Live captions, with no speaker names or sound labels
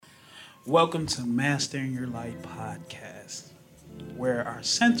Welcome to Mastering Your Light podcast, where our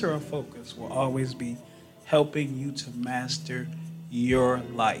center of focus will always be helping you to master your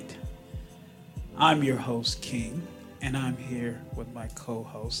light. I'm your host, King, and I'm here with my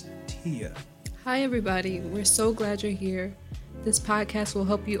co-host, Tia. Hi, everybody. We're so glad you're here. This podcast will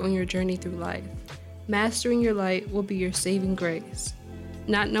help you on your journey through life. Mastering your light will be your saving grace.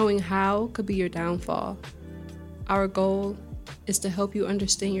 Not knowing how could be your downfall. Our goal is to help you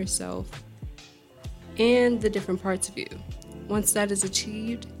understand yourself and the different parts of you. Once that is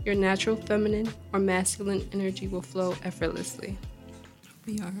achieved, your natural feminine or masculine energy will flow effortlessly.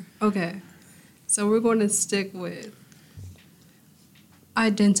 We are. Okay. So we're going to stick with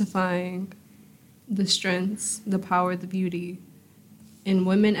identifying the strengths, the power, the beauty in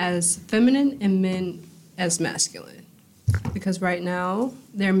women as feminine and men as masculine. Because right now,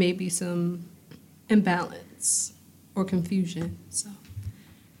 there may be some imbalance or confusion. So,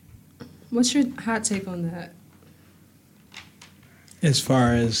 what's your hot take on that? As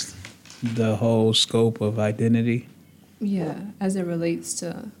far as the whole scope of identity? Yeah, as it relates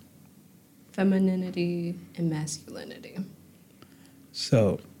to femininity and masculinity.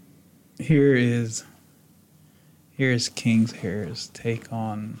 So, here's King's Hair's take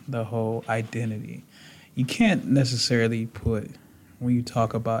on the whole identity. You can't necessarily put, when you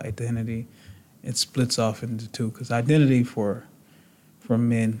talk about identity, it splits off into two, because identity for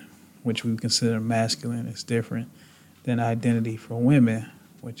men, which we consider masculine, is different than identity for women,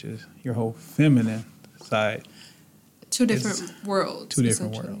 which is your whole feminine side. Two different worlds. Two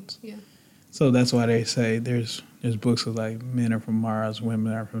different worlds. Yeah. So that's why they say there's books of like men are from Mars,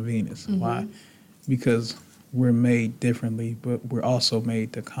 women are from Venus. Mm-hmm. Why? Because we're made differently, but we're also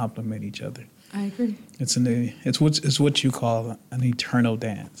made to complement each other. I agree. It's what you call an eternal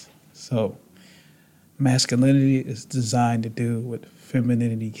dance. So masculinity is designed to do what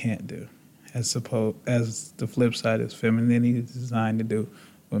femininity can't do, as the flip side is femininity is designed to do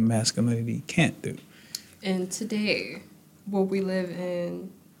what masculinity can't do. And today, where we live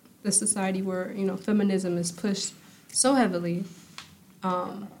in the society where feminism is pushed so heavily,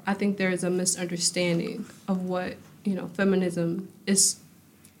 I think there is a misunderstanding of what feminism is.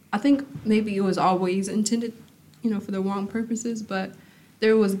 I think maybe it was always intended, for the wrong purposes, but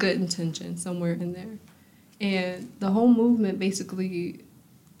there was good intention somewhere in there. And the whole movement basically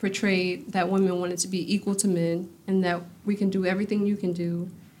portrayed that women wanted to be equal to men and that we can do everything you can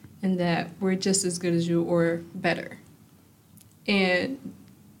do and that we're just as good as you or better. And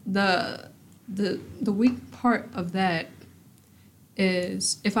the weak part of that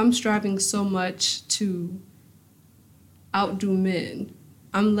is if I'm striving so much to outdo men,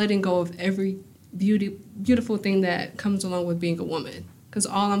 I'm letting go of every beautiful thing that comes along with being a woman. Because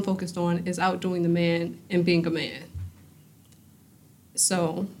all I'm focused on is outdoing the man and being a man.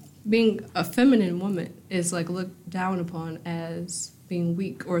 So being a feminine woman is like looked down upon as being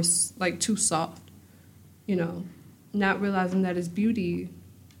weak or like too soft. Not realizing that it's beauty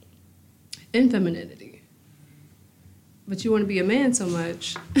in femininity. But you want to be a man so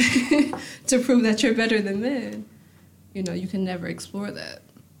much to prove that you're better than men. You can never explore that.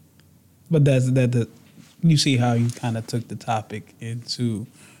 But you see how you kind of took the topic into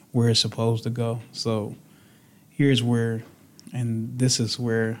where it's supposed to go. So here's where, and this is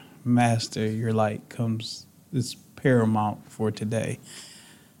where Master Your Light comes, it's paramount for today.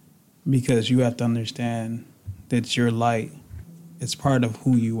 Because you have to understand that your light is part of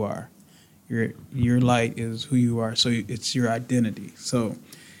who you are. Your light is who you are, so it's your identity. So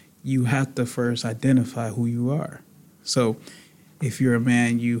you have to first identify who you are. So if you're a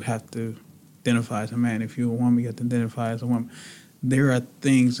man, you have to identify as a man. If you're a woman, you have to identify as a woman. There are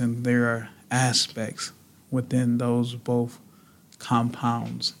things and there are aspects within those both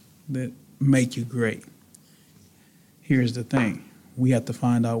compounds that make you great. Here's the thing. We have to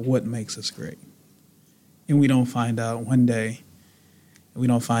find out what makes us great. And we don't find out one day. We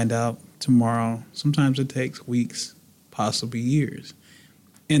don't find out tomorrow. Sometimes it takes weeks, possibly years.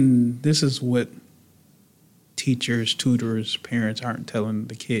 And this is what teachers, tutors, parents aren't telling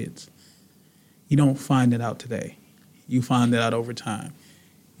the kids. You don't find it out today. You find it out over time.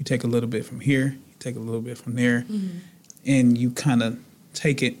 You take a little bit from here, you take a little bit from there, mm-hmm. and you kind of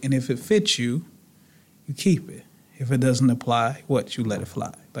take it. And if it fits you, you keep it. If it doesn't apply, you let it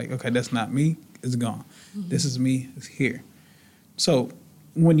fly. Like, okay, that's not me, it's gone. Mm-hmm. This is me, it's here. So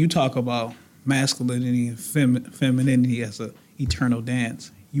when you talk about masculinity and femininity as an eternal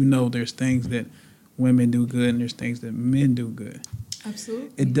dance, there's things that women do good and there's things that men do good. Absolutely.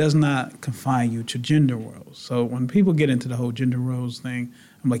 It does not confine you to gender roles. So when people get into the whole gender roles thing,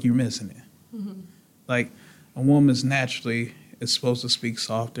 I'm like, you're missing it. Mm-hmm. Like, a woman's naturally is supposed to speak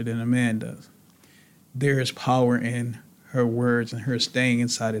softer than a man does. There is power in her words and her staying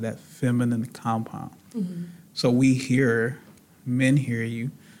inside of that feminine compound. Mm-hmm. So we hear, men hear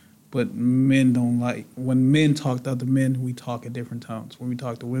you, but men don't like, when men talk to other men, we talk in different tones. When we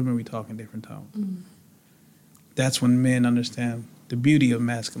talk to women, we talk in different tones. Mm-hmm. That's when men understand the beauty of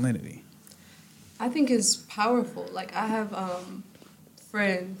masculinity. I think it's powerful. Like I have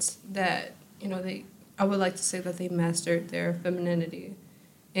friends that, I would like to say that they mastered their femininity.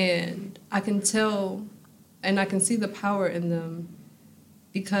 And I can tell and I can see the power in them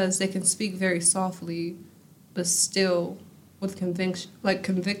because they can speak very softly, but still with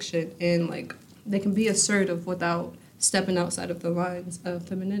conviction, and like they can be assertive without stepping outside of the lines of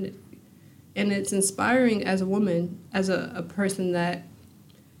femininity. And it's inspiring as a woman, as a person that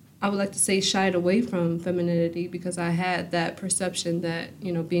I would like to say shied away from femininity because I had that perception that,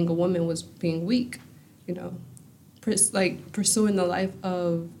 being a woman was being weak, pursuing the life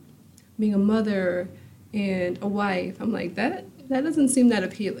of being a mother and a wife. I'm like, that doesn't seem that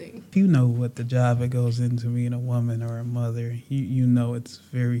appealing. You know what the job that goes into being a woman or a mother. You know it's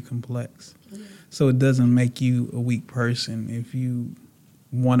very complex. Yeah. So it doesn't make you a weak person if you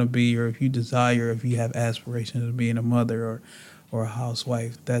want to be, or if you desire, if you have aspirations of being a mother or a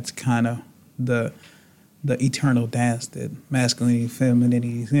housewife. That's kind of the eternal dance that masculinity and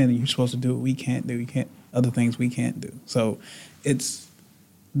femininity is in. You're supposed to do what we can't do. You can't, other things we can't do. So it's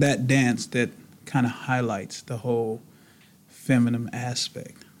that dance that kind of highlights the whole feminine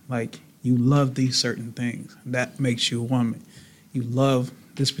aspect. Like, you love these certain things. That makes you a woman. You love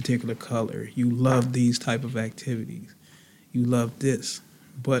this particular color. You love these type of activities. You love this.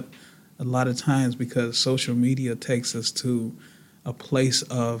 But a lot of times, because social media takes us to a place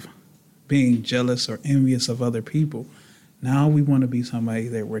of being jealous or envious of other people, now we want to be somebody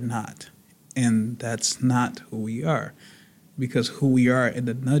that we're not. And that's not who we are. Because who we are in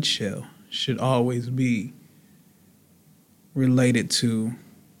a nutshell should always be related to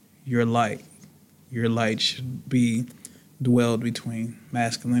your light. Your light should be dwelled between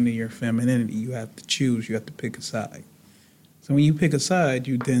masculinity or femininity. You have to choose. You have to pick a side. So when you pick a side,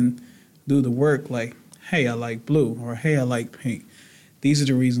 you then do the work like, hey, I like blue, or hey, I like pink. These are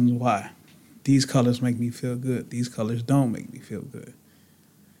the reasons why. These colors make me feel good. These colors don't make me feel good.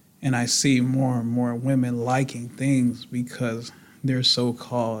 And I see more and more women liking things because they're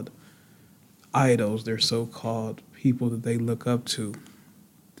so-called idols. They're so-called people that they look up to.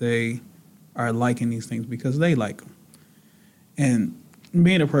 They are liking these things because they like them. And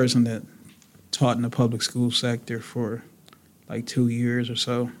being a person that taught in the public school sector for like 2 years or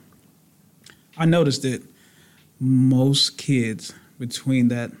so, I noticed that most kids between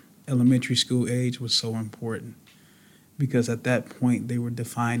that elementary school age was so important because at that point they were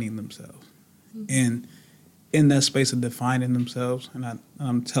defining themselves. Mm-hmm. And in that space of defining themselves, and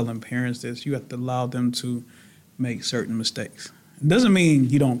I'm telling parents this, you have to allow them to make certain mistakes. It doesn't mean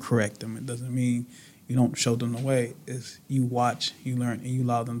you don't correct them. It doesn't mean you don't show them the way. It's you watch, you learn, and you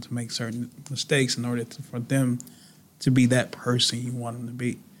allow them to make certain mistakes in order for them to be that person you want them to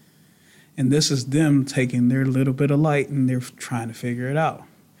be. And this is them taking their little bit of light and they're trying to figure it out.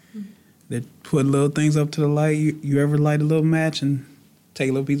 Mm-hmm. They put little things up to the light. You ever light a little match and take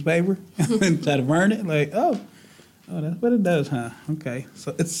a little piece of paper and try to burn it? Like, oh, that's what it does, huh? Okay.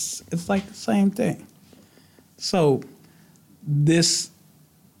 So it's like the same thing. So this,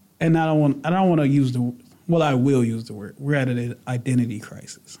 and I don't want to use the, well, I will use the word. We're at an identity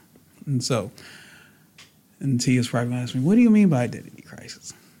crisis. And so, and Tia's probably going to ask me, what do you mean by identity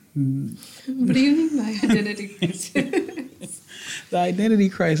crisis? What do you mean by identity crisis? The identity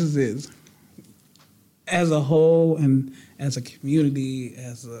crisis is, as a whole and as a community,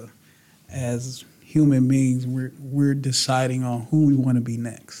 as human beings, we're deciding on who we want to be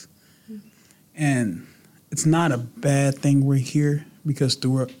next. Mm-hmm. And it's not a bad thing we're here because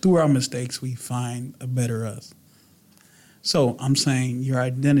through our mistakes we find a better us. So I'm saying your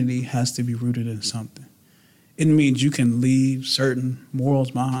identity has to be rooted in something. It means you can leave certain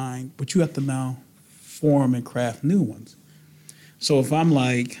morals behind, but you have to now form and craft new ones. So if I'm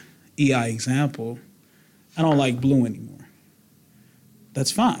like EI example, I don't like blue anymore.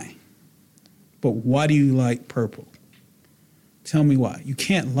 That's fine. But why do you like purple? Tell me why. You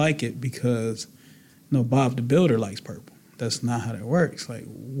can't like it because Bob the Builder likes purple. That's not how that works. Like,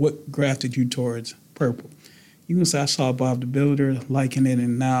 what grafted you towards purple? You can say, I saw Bob the Builder liking it,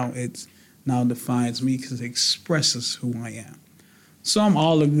 and now it's defines me because it expresses who I am. So I'm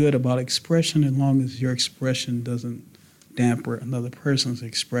all good about expression as long as your expression doesn't damper another person's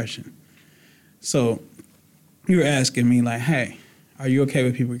expression. So you're asking me like, hey, are you okay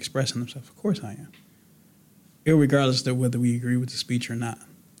with people expressing themselves? Of course I am. irregardless of whether we agree with the speech or not,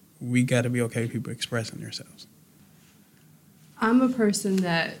 we got to be okay with people expressing themselves. I'm a person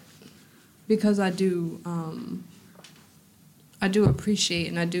that, because I do appreciate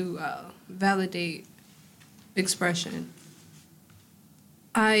and I do validate expression.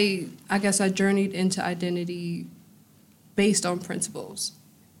 I guess I journeyed into identity based on principles,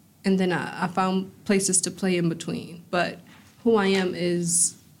 and then I found places to play in between. But who I am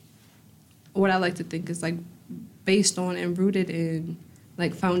is what I like to think is like based on and rooted in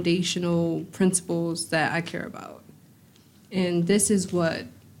like foundational principles that I care about. And this is what,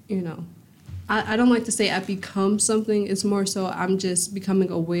 I don't like to say I become something. It's more so I'm just becoming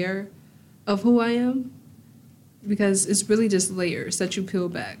aware of who I am, because it's really just layers that you peel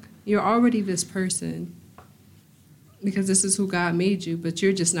back. You're already this person because this is who God made you, but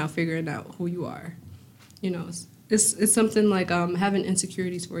you're just now figuring out who you are. It's something like having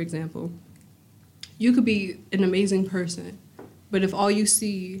insecurities, for example. You could be an amazing person, but if all you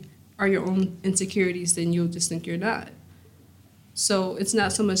see are your own insecurities, then you'll just think you're not. So it's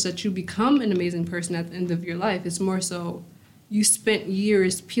not so much that you become an amazing person at the end of your life. It's more so you spent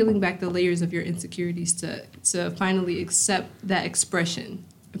years peeling back the layers of your insecurities to finally accept that expression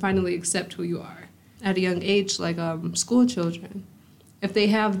and finally accept who you are. At a young age, like school children, if they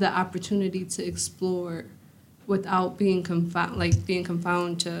have the opportunity to explore without being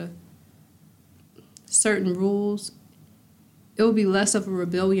confounded to certain rules, it will be less of a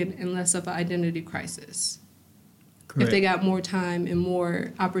rebellion and less of an identity crisis. Correct. If they got more time and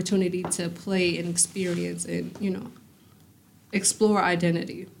more opportunity to play and experience and, explore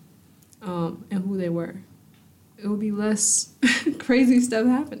identity and who they were, it would be less crazy stuff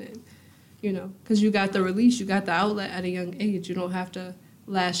happening, because you got the release, you got the outlet at a young age. You don't have to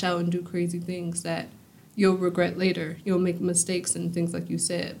lash out and do crazy things that you'll regret later. You'll make mistakes and things like you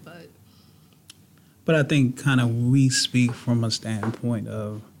said, But I think kind of we speak from a standpoint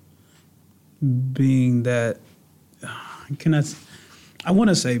of being that, I want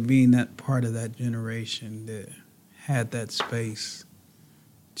to say being that part of that generation that had that space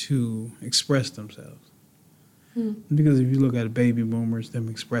to express themselves. Because if you look at baby boomers, them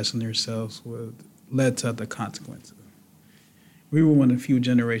expressing themselves led to other consequences. We were one of the few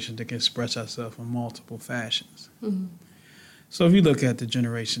generations that can express ourselves in multiple fashions. Mm-hmm. So if you look at the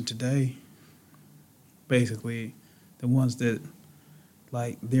generation today, basically the ones that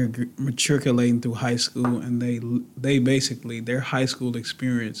they're matriculating through high school, and they basically, their high school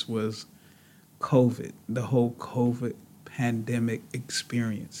experience was COVID, the whole COVID pandemic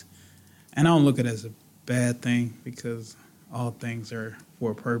experience. And I don't look at it as a bad thing, because all things are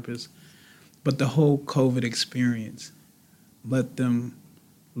for a purpose. But the whole COVID experience let them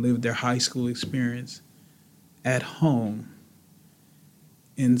live their high school experience at home,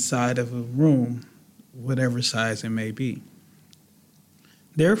 inside of a room, whatever size it may be.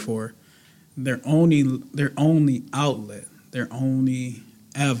 Therefore, their only outlet, their only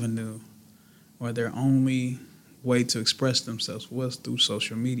avenue, or their only way to express themselves was through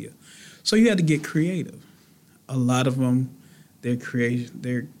social media. So you had to get creative. A lot of them, their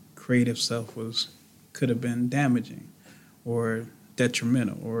creative self could have been damaging or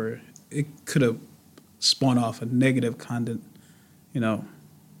detrimental, or it could have spawned off a negative content, a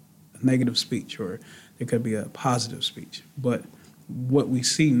negative speech, or it could be a positive speech. But what we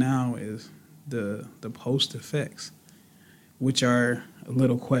see now is the post effects, which are a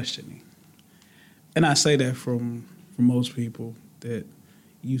little questioning. And I say that from most people, that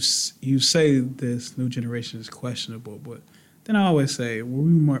you say this new generation is questionable, but then I always say,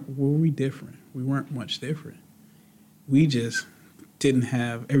 were we different? We weren't much different. We just didn't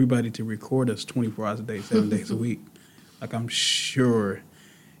have everybody to record us 24 hours a day, 7 days a week. Like, I'm sure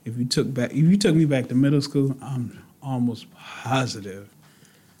if you took me back to middle school, I'm almost positive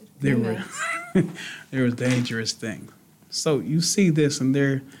there were dangerous things. So you see this, and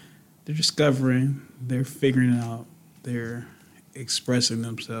they're discovering, they're figuring out, they're expressing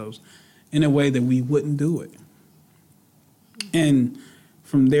themselves in a way that we wouldn't do it. And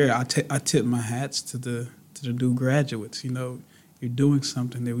from there, I tip my hats to the new graduates. You're doing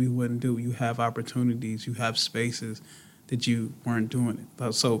something that we wouldn't do. You have opportunities, you have spaces that you weren't doing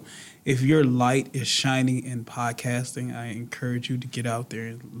it. So if your light is shining in podcasting, I encourage you to get out there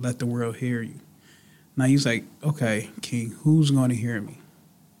and let the world hear you. Now you're like, okay, King, who's going to hear me?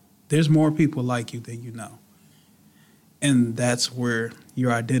 There's more people like you than you know. And that's where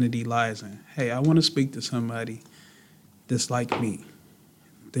your identity lies in. Hey, I want to speak to somebody that's like me.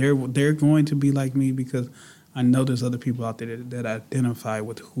 They're going to be like me because I know there's other people out there that identify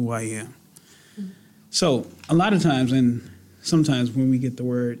with who I am. Mm-hmm. So a lot of times, and sometimes when we get the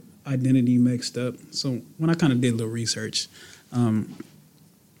word identity mixed up. So when I kind of did a little research, the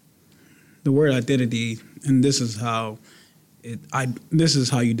word identity, and this is how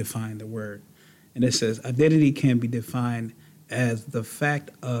you define the word. And it says identity can be defined as the fact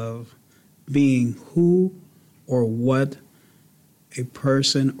of being who or what a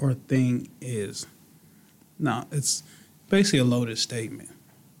person or thing is. Now, it's basically a loaded statement.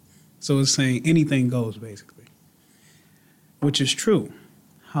 So it's saying anything goes, basically, which is true.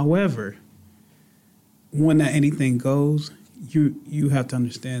 However, when that anything goes, you have to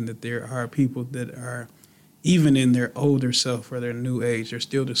understand that there are people that are, even in their older self or their new age, they're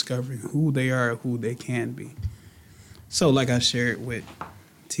still discovering who they are, who they can be. So like I shared with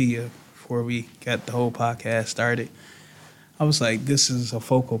Tia before we got the whole podcast started, I was like, this is a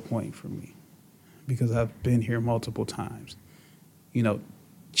focal point for me because I've been here multiple times,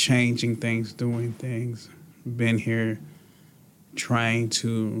 changing things, doing things, been here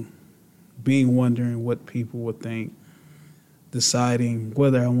wondering what people would think, deciding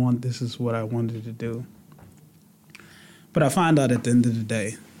whether this is what I wanted to do. But I find out at the end of the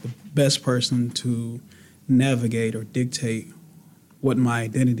day, the best person to navigate or dictate what my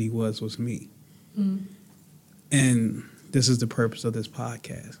identity was me. Mm. And this is the purpose of this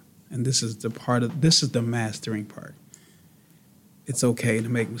podcast. And this is the mastering part. It's okay to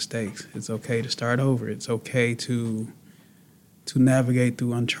make mistakes. It's okay to start over. It's okay to navigate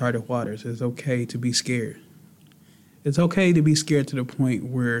through uncharted waters. It's okay to be scared. It's okay to be scared to the point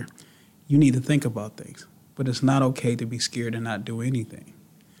where you need to think about things. But it's not okay to be scared and not do anything.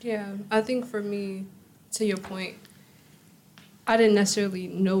 Yeah, I think for me, to your point, I didn't necessarily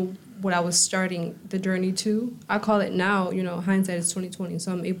know what I was starting the journey to. I call it now, hindsight is 2020.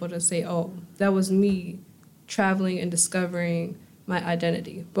 So I'm able to say, oh, that was me traveling and discovering my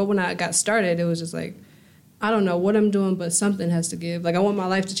identity. But when I got started, it was just like, I don't know what I'm doing, but something has to give. Like, I want my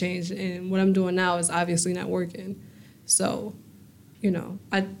life to change, and what I'm doing now is obviously not working. So,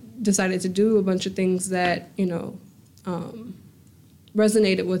 I decided to do a bunch of things that,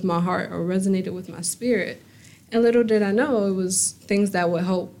 resonated with my heart or resonated with my spirit. And little did I know it was things that would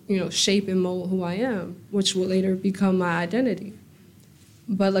help, shape and mold who I am, which would later become my identity.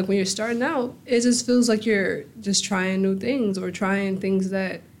 But like when you're starting out, it just feels like you're just trying new things or trying things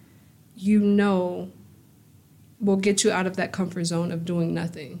that will get you out of that comfort zone of doing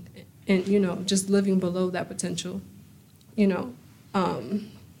nothing and, just living below that potential.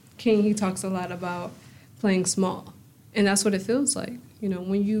 King, he talks a lot about playing small. And that's what it feels like.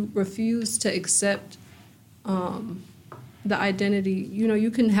 When you refuse to accept the identity,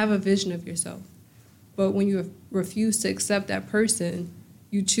 you can have a vision of yourself. But when you refuse to accept that person,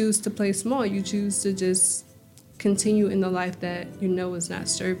 you choose to play small. You choose to just continue in the life that is not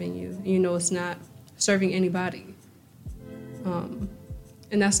serving you. It's not serving anybody. And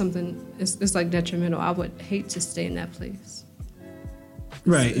that's something, it's like detrimental. I would hate to stay in that place.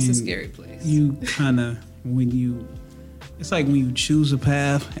 Right. It's a scary place. You kind of, it's like when you choose a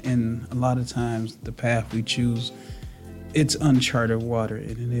path, and a lot of times the path we choose, it's uncharted water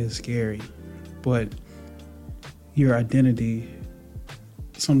and it is scary. But your identity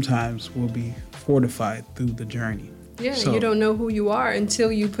sometimes will be fortified through the journey. Yeah, so, you don't know who you are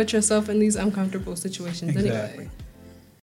until you put yourself in these uncomfortable situations. Exactly. Anyway.